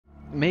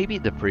Maybe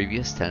the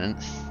previous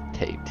tenants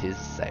taped his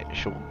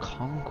sexual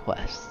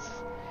conquests.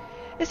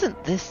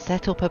 Isn't this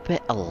setup a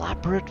bit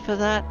elaborate for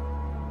that?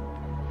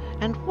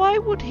 And why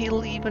would he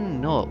leave a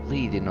note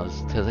leading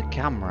us to the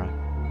camera?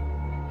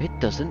 It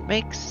doesn't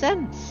make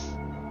sense.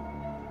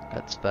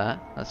 That's fair,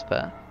 that's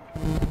fair.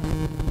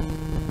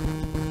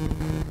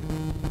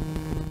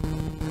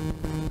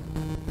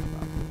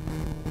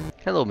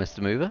 Hello, Mr.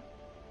 Mover.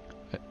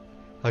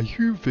 Are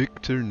you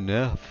Victor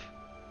Neff?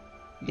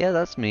 Yeah,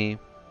 that's me.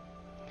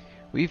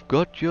 We've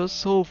got your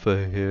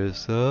sofa here,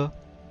 sir.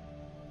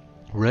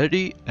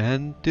 Ready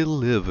and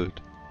delivered.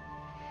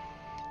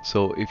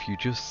 So if you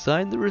just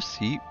sign the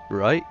receipt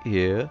right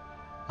here,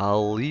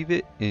 I'll leave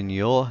it in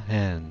your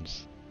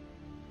hands.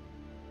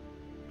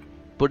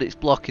 But it's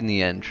blocking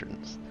the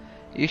entrance.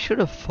 You should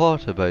have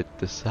thought about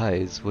the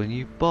size when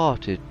you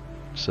bought it,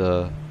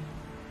 sir.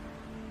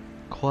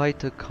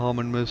 Quite a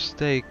common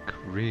mistake,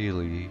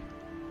 really.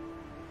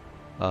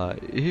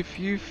 If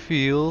you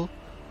feel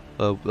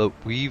that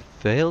we've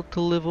failed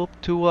to live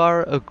up to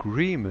our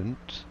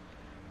agreement,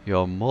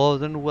 you're more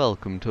than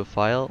welcome to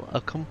file a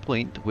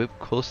complaint with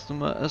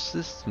customer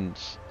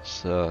assistance,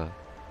 sir.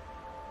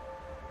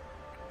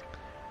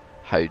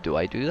 How do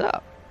I do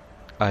that?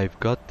 I've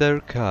got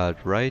their card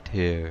right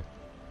here.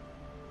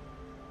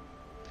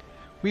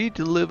 We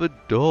deliver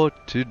door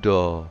to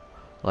door,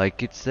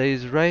 like it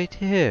says right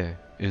here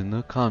in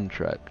the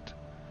contract.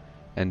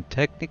 And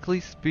technically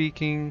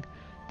speaking,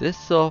 this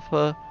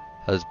sofa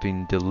has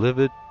been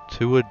delivered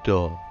to a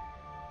door.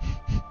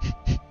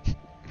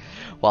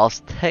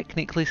 Whilst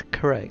technically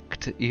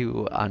correct,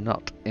 you are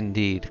not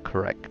indeed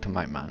correct,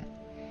 my man.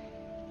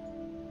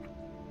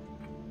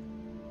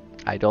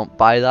 I don't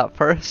buy that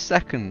for a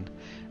second.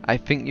 I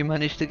think you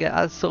managed to get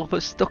our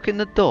sofa stuck in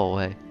the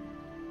doorway.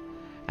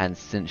 And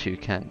since you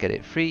can't get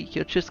it free,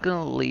 you're just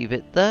gonna leave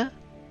it there?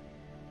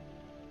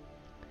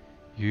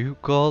 You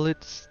call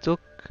it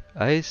stuck,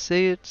 I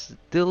say it's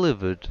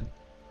delivered,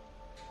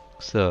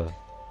 sir.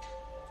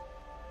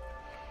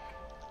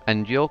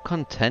 And you're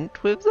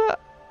content with that?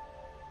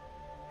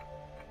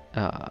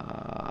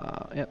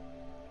 Yep.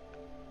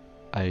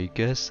 I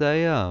guess I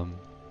am.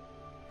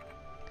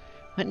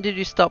 When did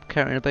you stop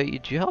caring about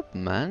your job,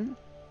 man?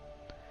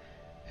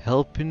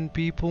 Helping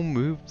people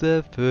move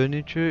their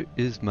furniture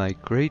is my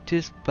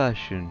greatest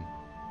passion,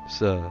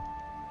 sir.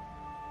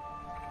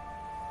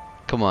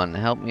 Come on,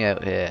 help me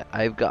out here.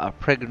 I've got a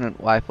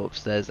pregnant wife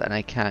upstairs and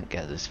I can't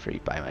get this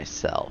free by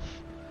myself.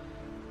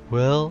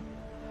 Well,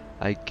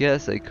 I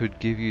guess I could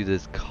give you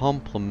this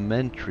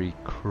complimentary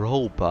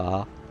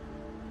crowbar.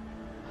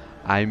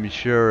 I'm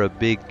sure a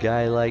big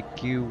guy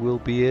like you will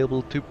be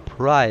able to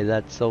pry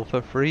that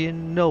sofa free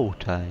in no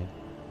time.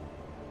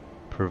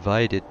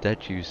 Provided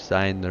that you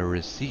sign the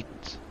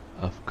receipt,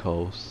 of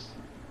course.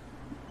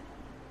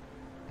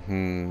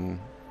 I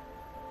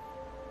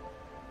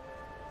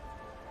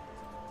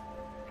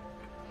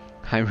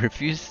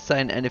refuse to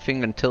sign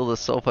anything until the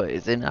sofa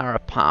is in our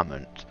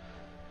apartment.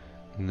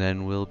 And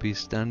then we'll be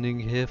standing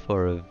here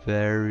for a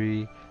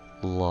very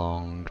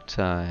long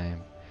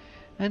time.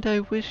 And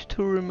I wish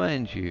to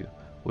remind you,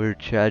 we're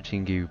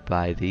charging you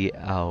by the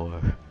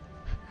hour.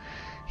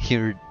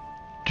 You're a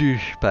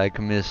douchebag,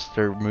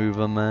 Mr.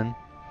 Moverman.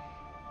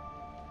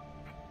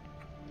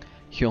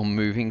 Your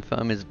moving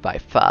firm is by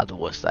far the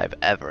worst I've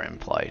ever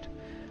employed.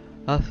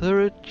 A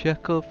thorough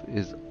checkup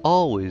is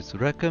always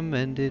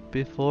recommended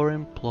before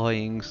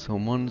employing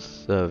someone's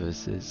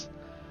services,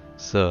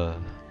 sir.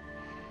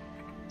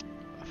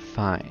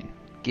 Fine.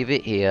 Give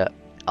it here.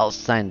 I'll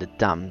sign the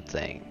damn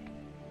thing.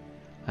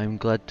 I'm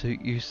glad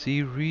that you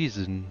see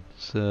reason,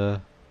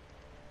 sir.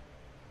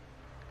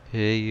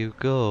 Here you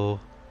go.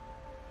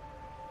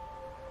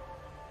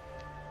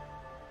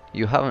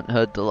 You haven't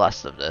heard the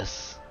last of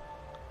this.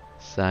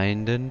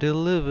 Signed and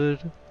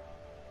delivered.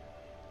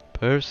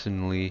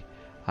 Personally,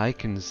 I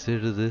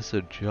consider this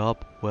a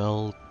job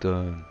well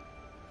done.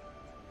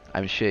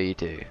 I'm sure you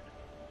do.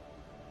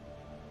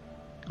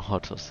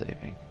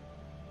 Auto-saving.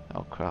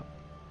 Oh crap.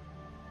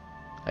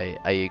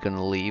 Are you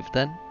gonna leave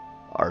then?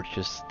 Or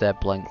just stare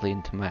blankly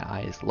into my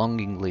eyes,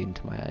 longingly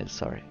into my eyes,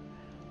 sorry.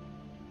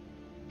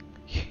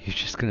 You're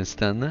just gonna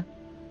stand there?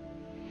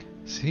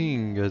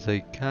 Seeing as I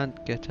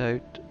can't get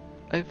out,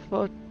 I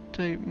thought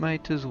I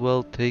might as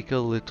well take a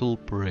little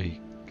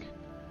break.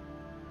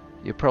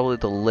 You're probably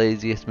the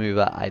laziest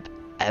mover I've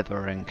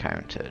ever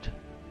encountered.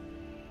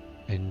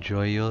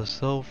 Enjoy your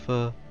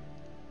sofa,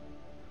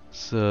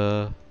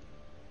 sir.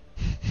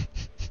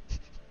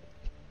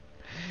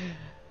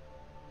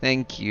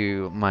 Thank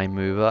you, my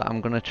mover. I'm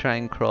gonna try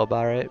and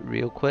crowbar it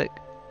real quick.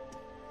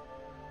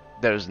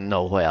 There's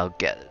no way I'll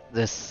get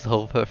this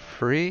sofa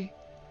free.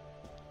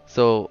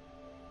 So,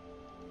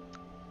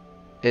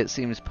 it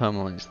seems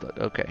permanently stuck.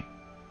 Okay.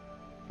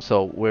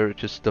 So, we're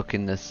just stuck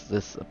in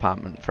this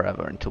apartment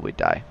forever until we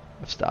die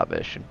of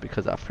starvation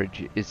because our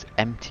fridge is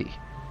empty.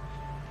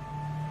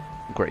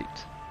 Great.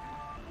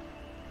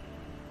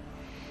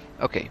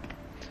 Okay.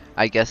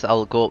 I guess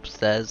I'll go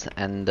upstairs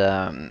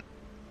and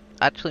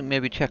actually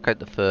maybe check out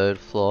the third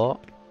floor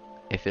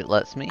if it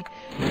lets me,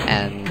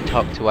 and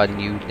talk to our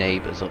new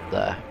neighbours up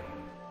there.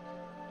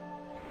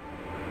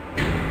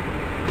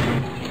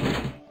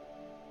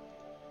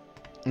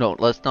 No,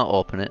 let's not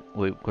open it.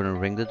 We're gonna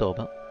ring the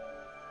doorbell.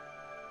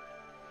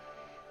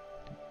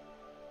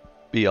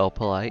 Be all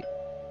polite.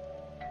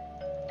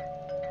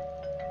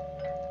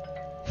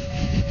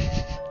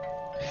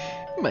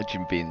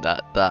 Imagine being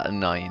that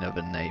annoying of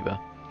a neighbour.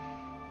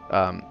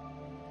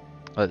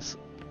 Let's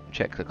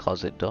check the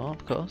closet door,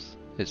 of course.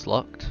 It's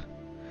locked.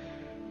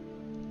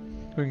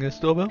 Ring this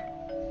doorbell.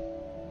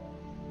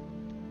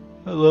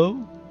 Hello?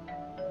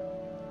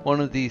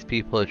 One of these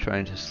people are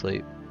trying to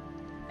sleep.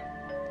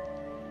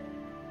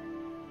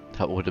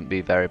 That wouldn't be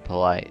very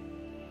polite.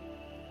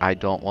 I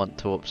don't want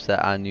to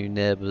upset our new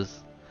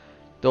neighbours.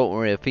 Don't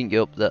worry, I think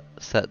you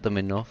upset them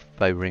enough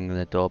by ringing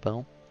the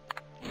doorbell.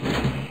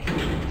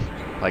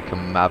 Like a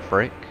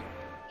maverick,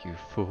 you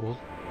fool.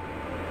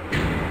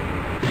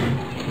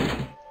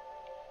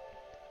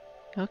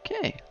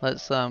 Okay,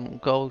 let's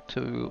go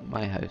to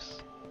my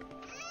house.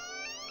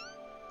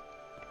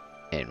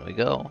 In we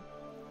go.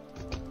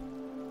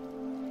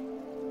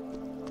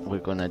 We're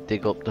gonna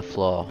dig up the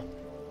floor.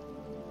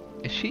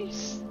 Is she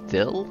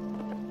still?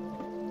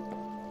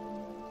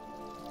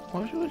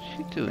 What's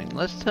she doing?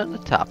 Let's turn the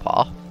tap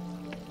off.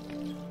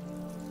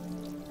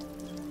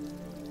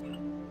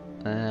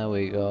 There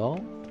we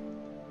go.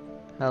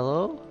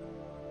 Hello?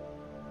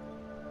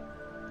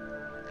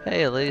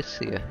 Hey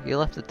Alicia, you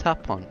left the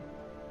tap on.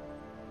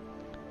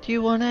 Do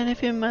you want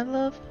anything, my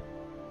love?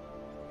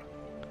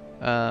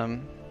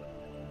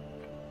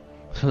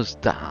 Those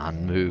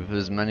darn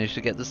movers managed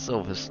to get the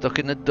sofa stuck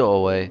in the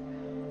doorway.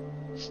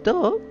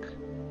 Stuck?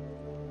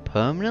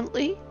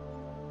 Permanently?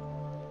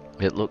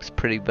 It looks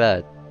pretty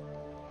bad.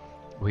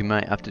 We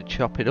might have to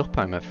chop it up,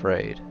 I'm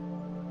afraid.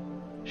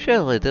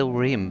 Surely they'll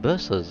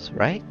reimburse us,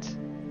 right?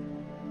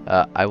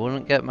 I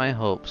wouldn't get my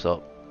hopes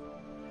up.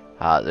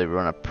 They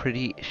run a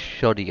pretty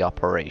shoddy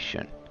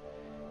operation.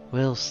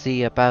 We'll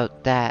see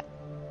about that.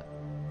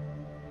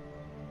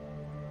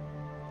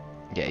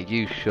 Yeah,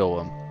 you show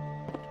them.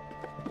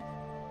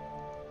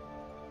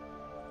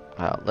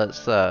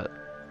 Let's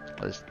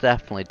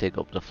definitely dig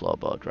up the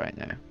floorboard right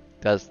now.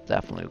 That's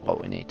definitely what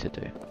we need to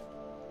do.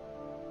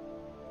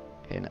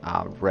 In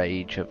our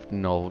rage of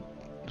no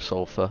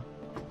sofa.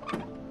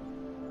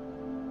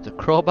 The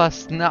crowbar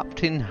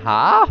snapped in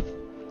half?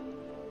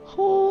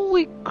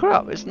 Holy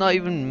crap, it's not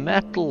even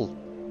metal.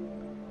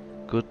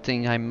 Good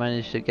thing I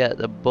managed to get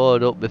the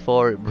board up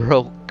before it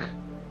broke.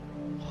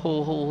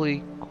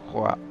 Holy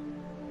crap.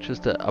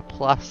 Just a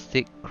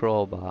plastic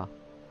crowbar.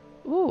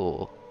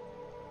 Ooh.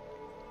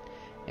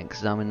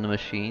 Examine the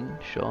machine,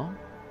 sure.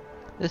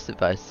 This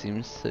device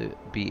seems to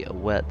be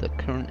where the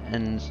current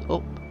ends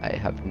up. I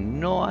have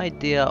no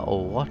idea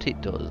what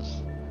it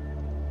does.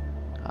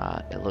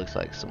 It looks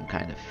like some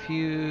kind of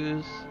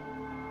fuse.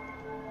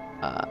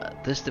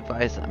 This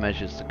device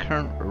measures the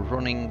current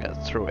running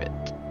through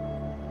it.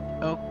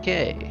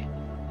 Okay.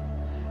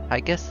 I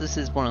guess this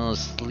is one of those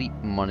sleep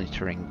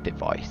monitoring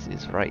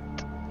devices, right?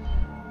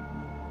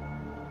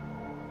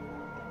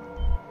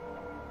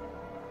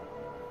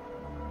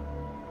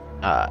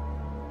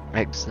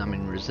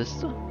 Examine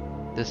resistor.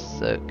 This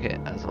circuit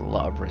has a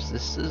lot of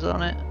resistors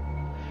on it.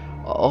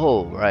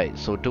 Oh, right.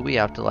 So do we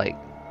have to like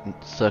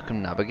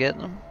circumnavigate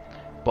them?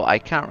 But I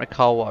can't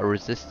recall what a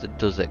resistor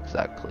does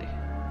exactly.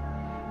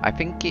 I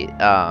think it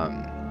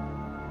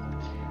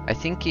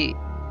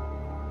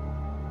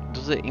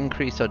does it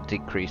increase or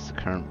decrease the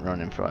current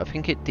running through? I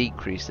think it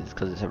decreases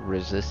because it's a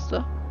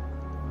resistor.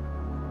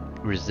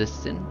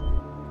 Resisting.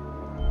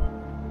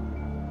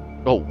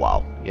 Oh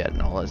wow. Yeah,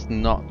 no, let's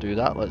not do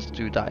that. Let's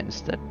do that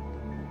instead.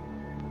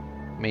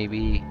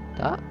 Maybe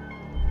that?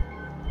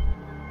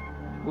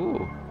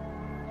 Ooh.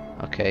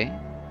 Okay.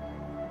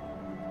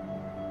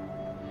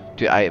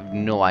 Dude, I have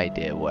no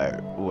idea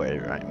where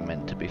I'm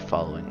meant to be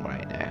following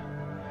right now.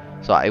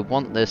 So I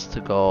want this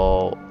to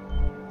go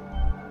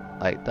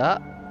like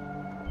that.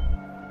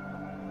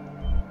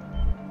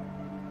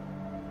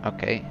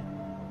 Okay.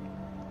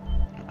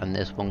 And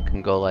this one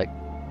can go like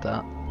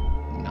that.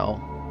 No.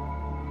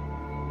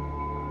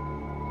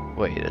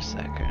 Wait a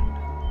second.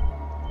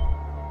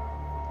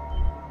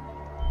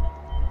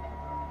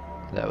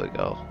 There we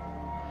go.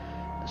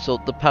 So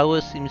the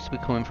power seems to be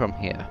coming from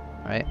here,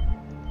 right?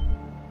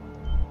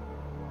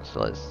 So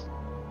let's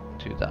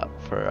do that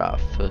for our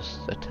first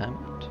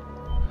attempt.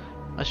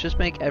 Let's just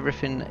make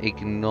everything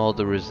ignore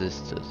the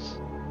resistors.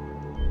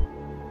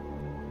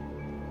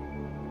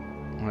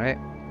 Right?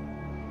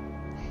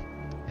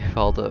 If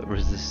all the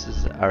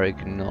resistors are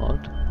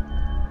ignored,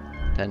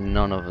 then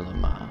none of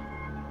them are.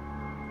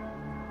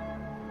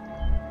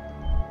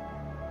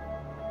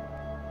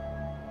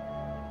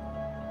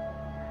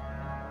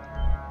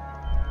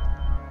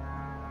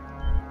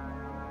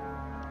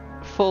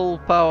 Full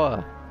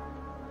power!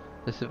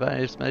 This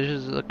device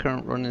measures the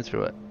current running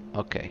through it.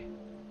 Okay.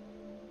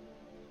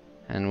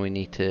 And we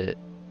need to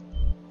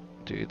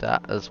do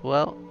that as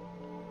well.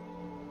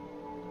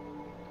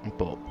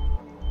 But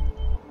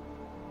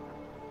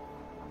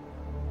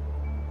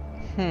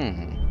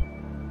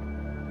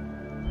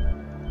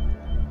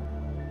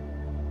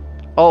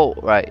Oh,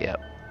 right,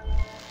 yep.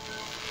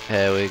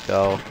 Here we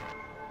go.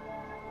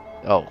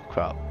 Oh,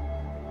 crap.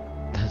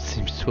 That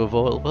seems to have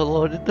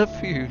overloaded the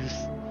fuse.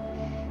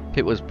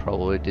 It was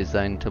probably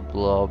designed to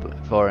blow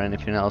before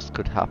anything else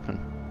could happen.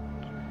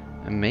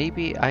 And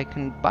maybe I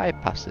can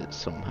bypass it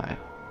somehow.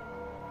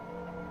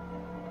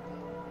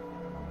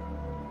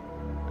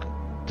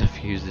 The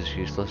fuse is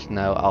useless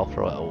now, I'll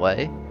throw it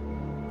away.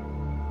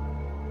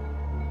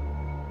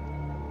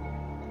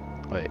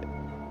 Wait,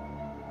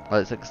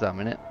 let's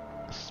examine it.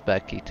 Spare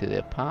key to the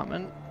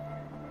apartment.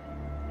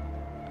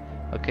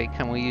 Okay,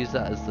 can we use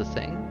that as the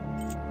thing?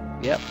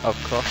 Yep,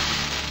 of course.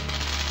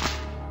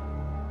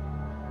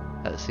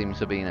 That seems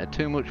to be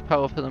too much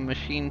power for the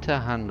machine to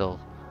handle.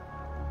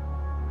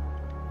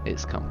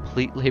 It's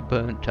completely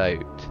burnt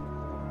out.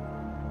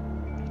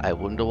 I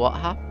wonder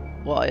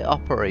what it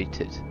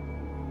operated.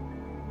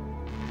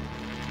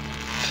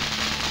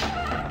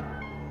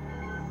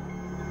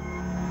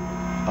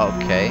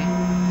 Okay.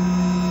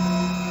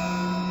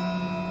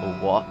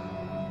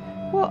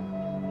 What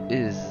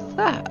is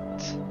that?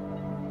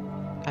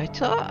 I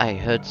thought I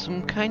heard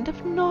some kind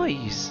of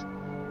noise.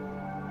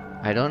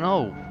 I don't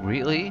know,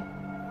 really.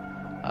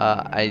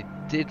 I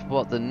did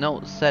what the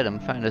note said and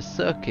found a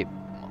circuit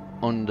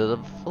under the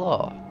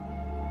floor.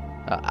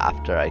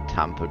 After I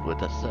tampered with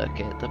the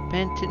circuit, the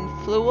painting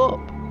flew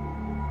up.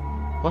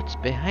 What's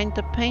behind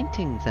the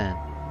painting then?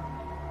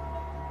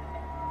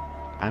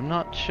 I'm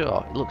not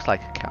sure. It looks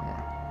like a camera.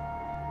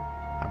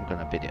 I'm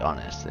gonna be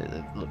honest,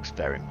 it looks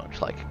very much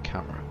like a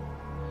camera.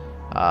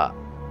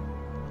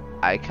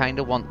 I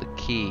kinda want the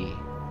key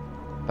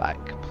back,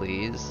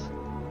 please.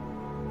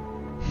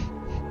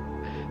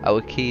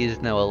 Our key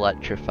is now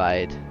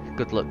electrified.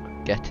 Good luck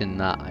getting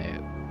that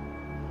out.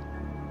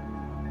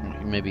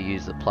 Maybe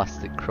use the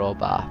plastic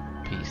crowbar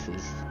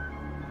pieces.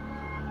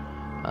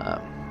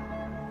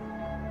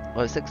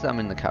 Let's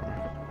examine the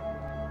camera.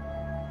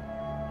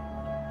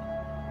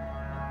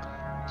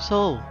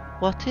 So,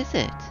 what is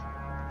it?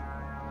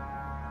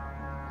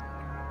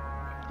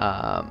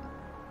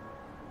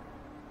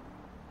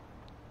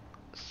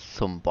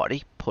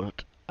 Somebody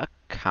put a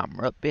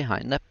camera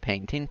behind the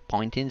painting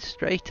pointing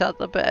straight at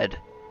the bed.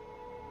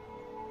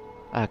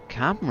 A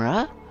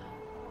camera?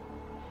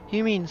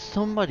 You mean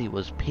somebody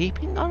was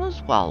peeping on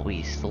us while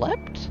we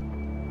slept?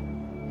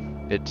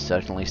 It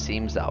certainly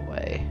seems that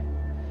way.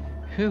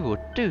 Who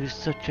would do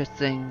such a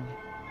thing?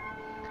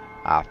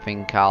 I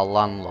think our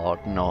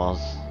landlord knows.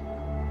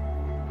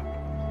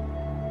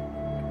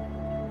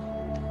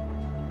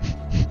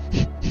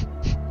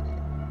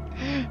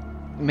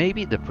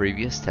 Maybe the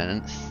previous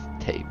tenants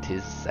taped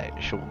his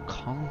sexual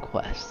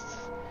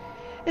conquests.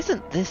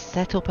 Isn't this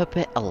setup a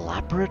bit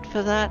elaborate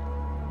for that?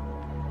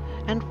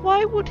 And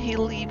why would he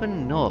leave a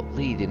note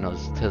leading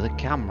us to the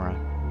camera?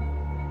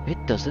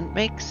 It doesn't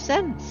make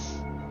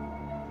sense.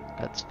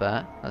 That's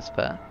fair, that's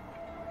fair.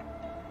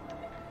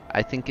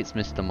 I think it's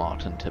Mr.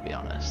 Morton, to be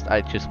honest.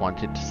 I just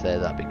wanted to say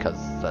that because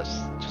that's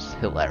just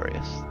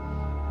hilarious.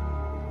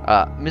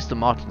 Mr.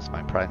 Morton's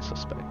my prime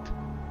suspect.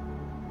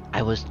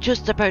 I was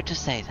just about to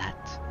say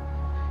that.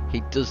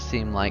 He does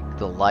seem like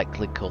the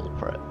likely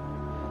culprit.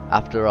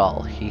 After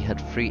all, he had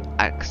free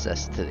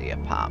access to the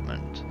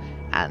apartment,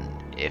 and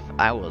if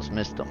I was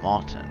Mr.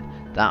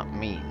 Morton, that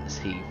means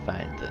he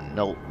found the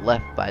note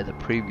left by the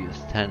previous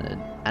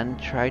tenant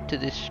and tried to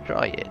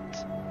destroy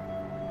it.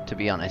 To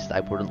be honest,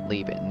 I wouldn't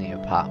leave it in the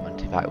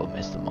apartment if I were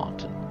Mr.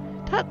 Morton.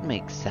 That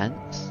makes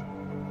sense.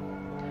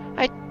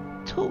 I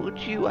told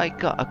you I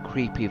got a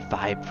creepy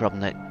vibe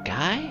from that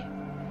guy.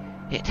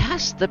 It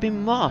has to be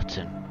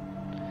Morton.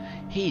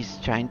 He's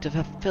trying to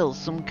fulfill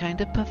some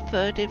kind of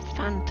perverted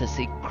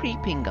fantasy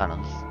creeping on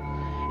us.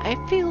 I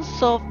feel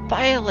so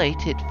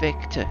violated,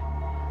 Victor.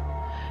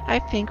 I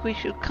think we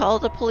should call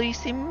the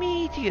police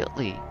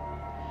immediately.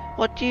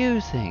 What do you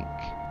think?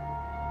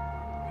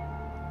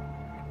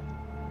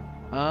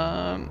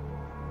 I'm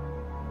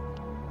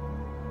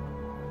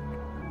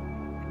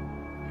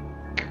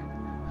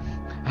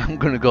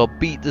gonna go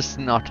beat the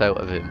snot out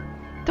of him.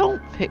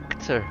 Don't,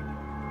 Victor.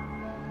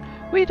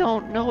 We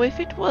don't know if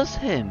it was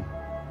him,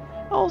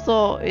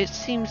 although it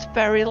seems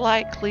very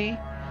likely.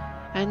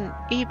 And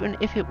even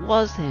if it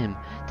was him,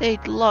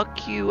 they'd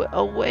lock you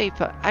away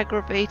for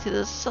aggravated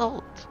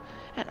assault.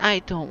 And I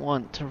don't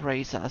want to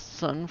raise our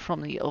son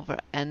from the other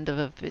end of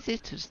a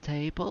visitor's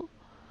table.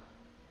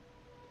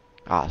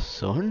 Our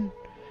son?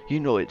 You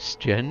know its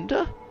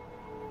gender?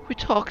 We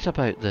talked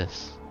about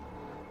this.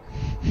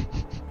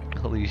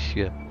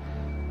 Alicia.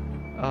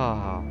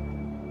 Ah,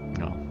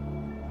 no.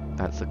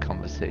 That's a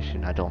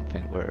conversation I don't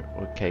think we're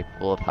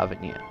capable of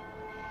having yet.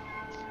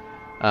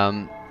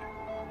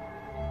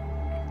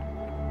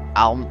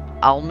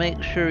 I'll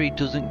make sure he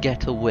doesn't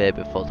get away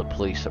before the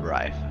police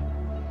arrive.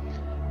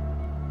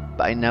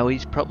 By now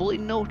he's probably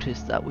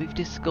noticed that we've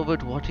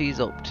discovered what he's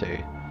up to.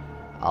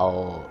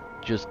 I'll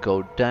just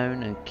go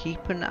down and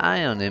keep an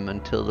eye on him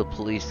until the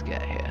police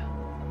get here.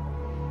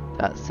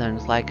 That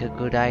sounds like a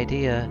good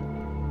idea.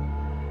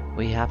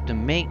 We have to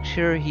make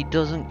sure he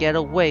doesn't get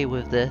away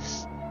with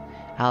this.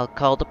 I'll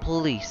call the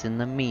police in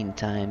the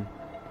meantime.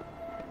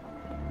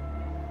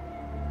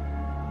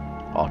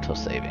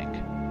 auto-saving.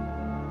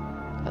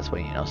 That's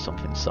when you know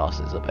something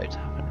saucy is about to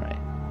happen, right?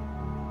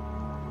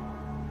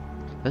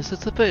 There's a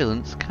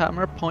surveillance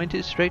camera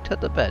pointed straight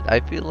at the bed. I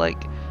feel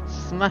like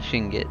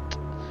smashing it,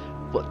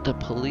 but the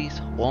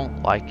police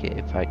won't like it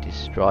if I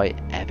destroy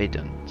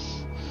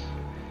evidence.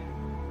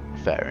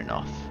 Fair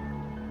enough.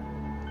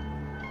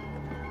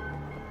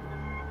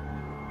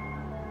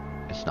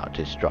 It's not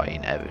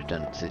destroying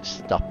evidence, it's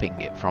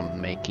stopping it from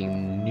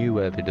making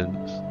new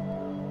evidence.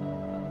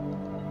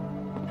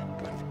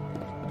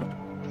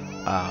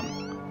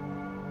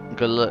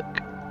 Good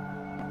luck.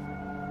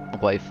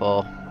 Wait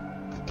for.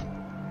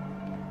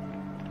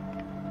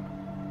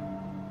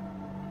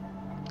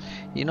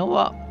 You know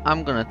what?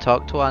 I'm gonna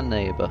talk to our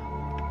neighbor.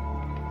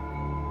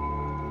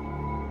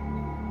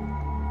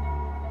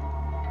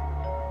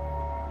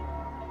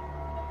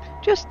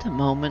 Just a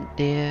moment,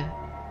 dear.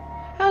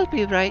 I'll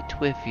be right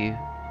with you.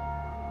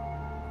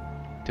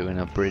 Doing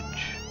a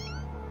bridge.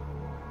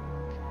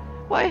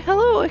 Why,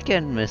 hello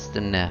again,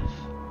 Mr. Neff.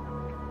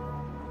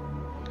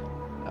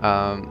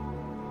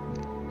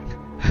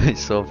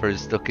 Sofa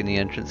is stuck in the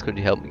entrance. Could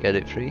you help me get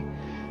it free?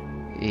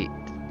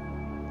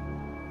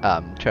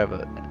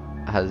 Trevor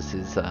has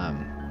his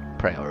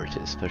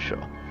priorities for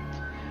sure.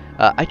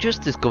 I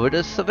just discovered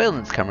a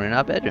surveillance camera in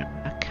our bedroom.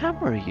 A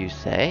camera, you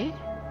say?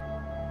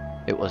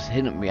 It was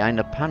hidden behind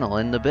a panel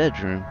in the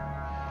bedroom.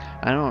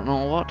 I don't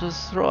know what to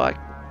throw.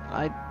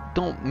 I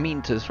don't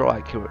mean to throw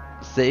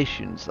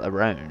accusations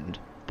around,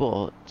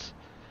 but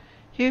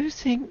you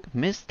think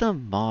Mr.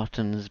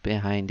 Martin's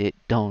behind it,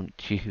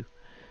 don't you?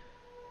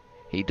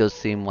 He does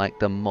seem like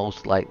the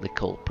most likely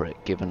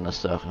culprit given the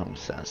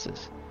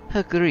circumstances.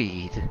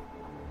 Agreed.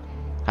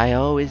 I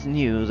always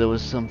knew there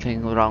was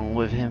something wrong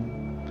with him.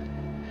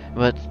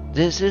 But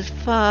this is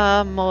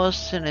far more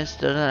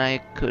sinister than I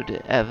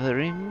could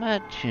ever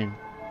imagine.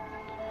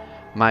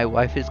 My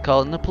wife is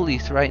calling the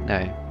police right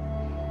now.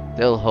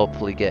 They'll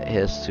hopefully get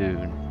here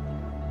soon.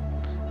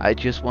 I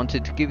just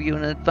wanted to give you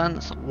an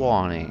advance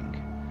warning,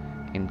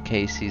 in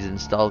case he's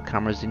installed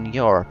cameras in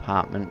your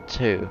apartment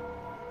too.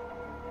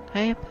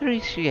 I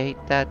appreciate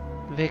that,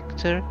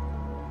 Victor.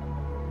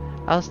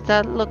 I'll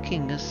start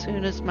looking as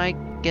soon as my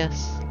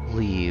guests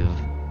leave.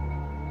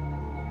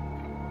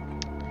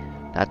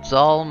 That's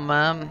all,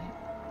 ma'am.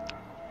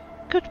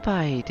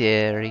 Goodbye,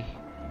 dearie.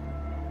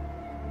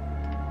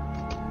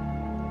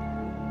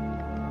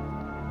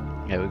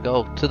 Here we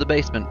go, to the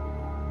basement.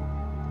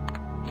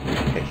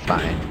 Okay,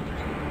 fine.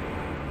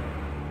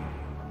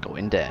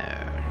 Going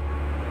down.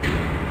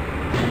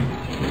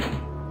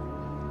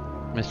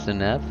 Mr.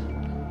 Neff?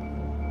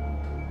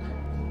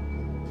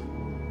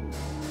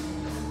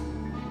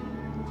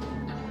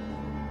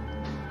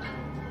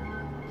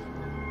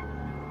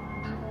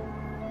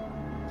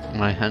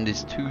 My hand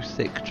is too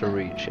thick to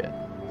reach it.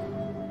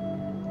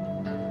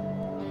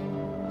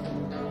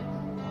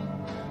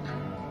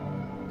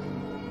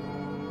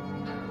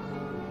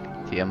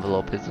 The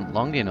envelope isn't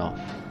long enough.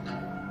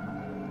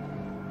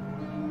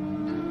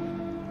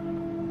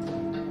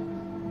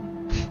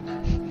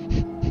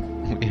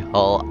 We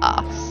haul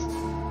ass.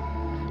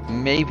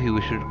 Maybe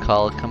we should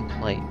call a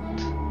complaint.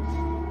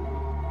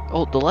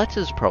 Oh, the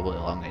letter's probably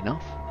long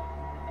enough.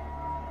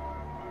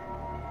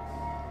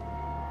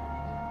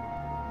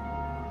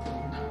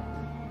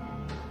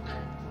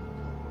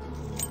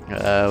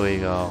 There we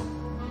go.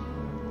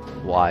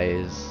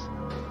 Wise.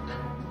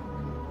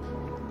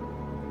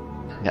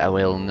 I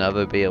will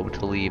never be able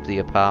to leave the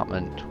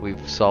apartment.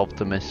 We've solved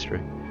the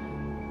mystery.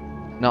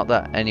 Not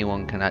that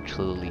anyone can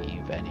actually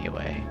leave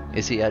anyway.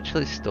 Is he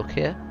actually stuck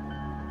here?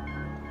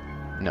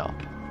 No.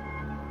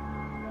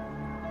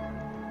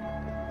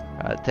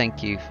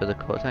 Thank you for the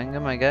coat hanger,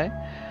 my guy.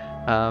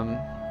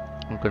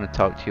 I'm gonna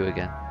talk to you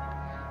again.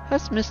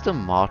 Has Mr.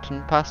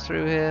 Martin passed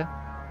through here?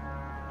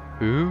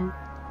 Who?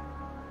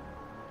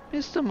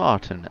 Mr.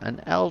 Martin,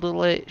 an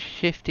elderly,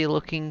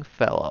 shifty-looking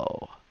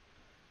fellow.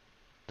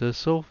 The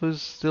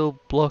sofa's still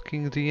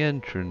blocking the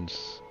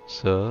entrance,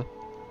 sir.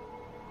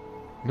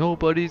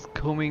 Nobody's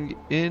coming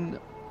in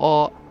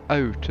or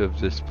out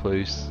of this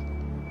place.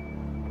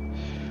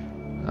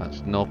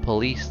 That's no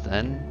police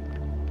then.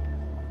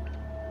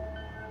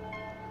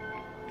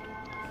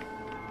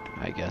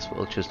 I guess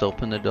we'll just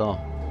open the door.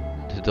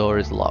 The door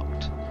is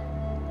locked.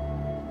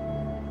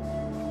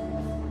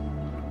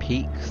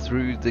 Peek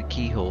through the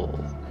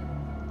keyhole.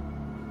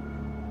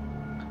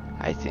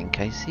 I think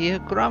I see a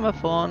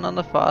gramophone on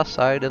the far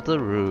side of the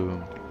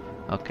room.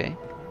 Okay.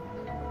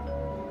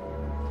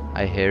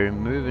 I hear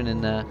him moving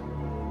in there.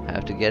 I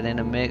have to get in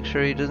and make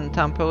sure he doesn't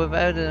tamper with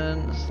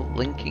evidence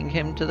linking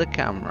him to the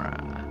camera.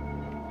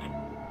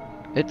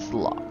 It's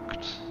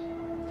locked.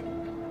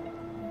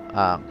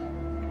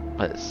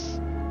 Let's...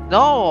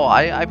 No!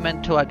 I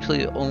meant to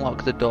actually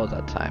unlock the door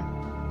that time.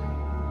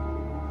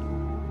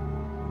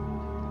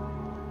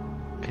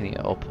 Can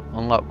you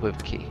unlock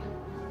with key?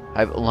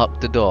 I've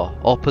unlocked the door.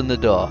 Open the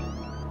door.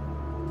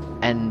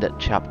 End at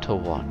chapter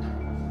 1.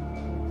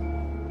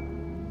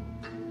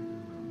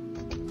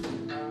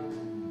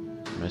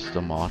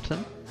 Mr.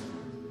 Martin?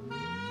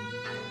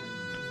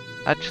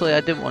 Actually,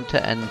 I didn't want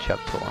to end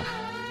chapter 1.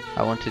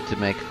 I wanted to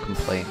make a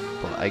complaint,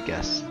 but I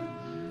guess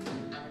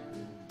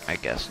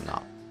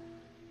not.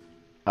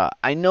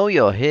 I know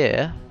you're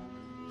here.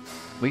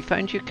 We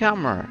found your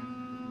camera.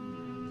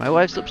 My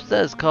wife's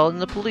upstairs calling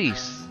the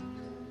police.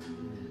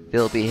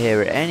 They'll be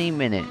here at any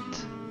minute.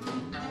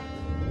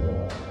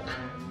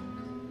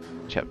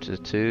 Chapter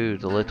 2,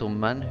 The Little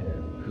Man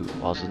Who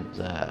Wasn't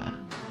There.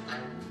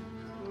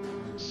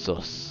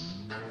 Sus.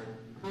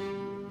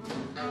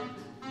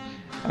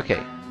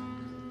 Okay.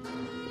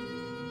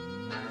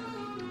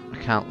 I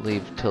can't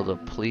leave till the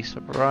police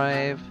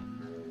arrive.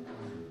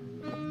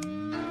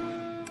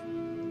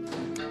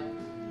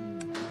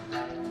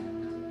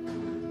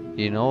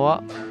 You know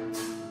what?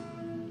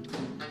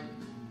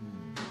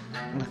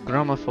 The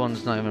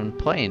gramophone's not even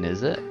playing,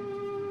 is it?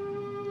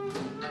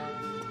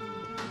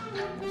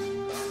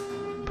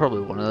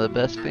 Probably one of the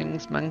best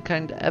things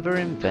mankind ever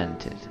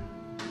invented.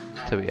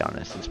 To be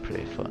honest, it's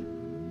pretty fun.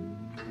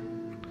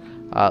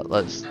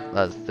 That's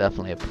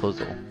definitely a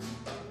puzzle.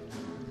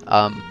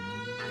 I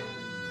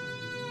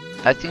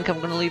think I'm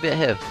gonna leave it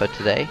here for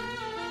today.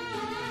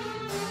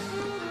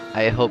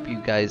 I hope you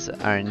guys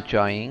are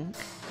enjoying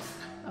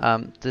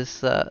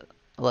this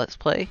Let's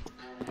Play.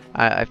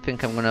 I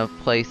think I'm gonna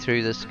play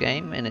through this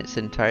game in its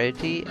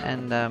entirety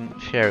and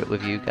share it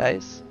with you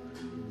guys.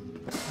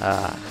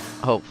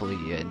 Hopefully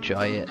you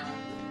enjoy it,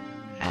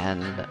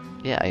 and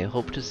yeah, I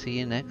hope to see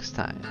you next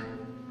time.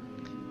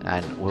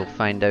 And we'll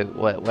find out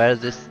where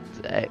this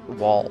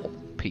wall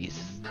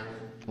piece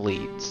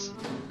leads.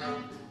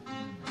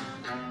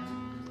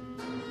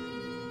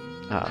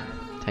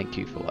 Thank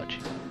you for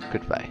watching.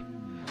 Goodbye.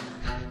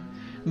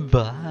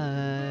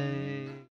 Bye.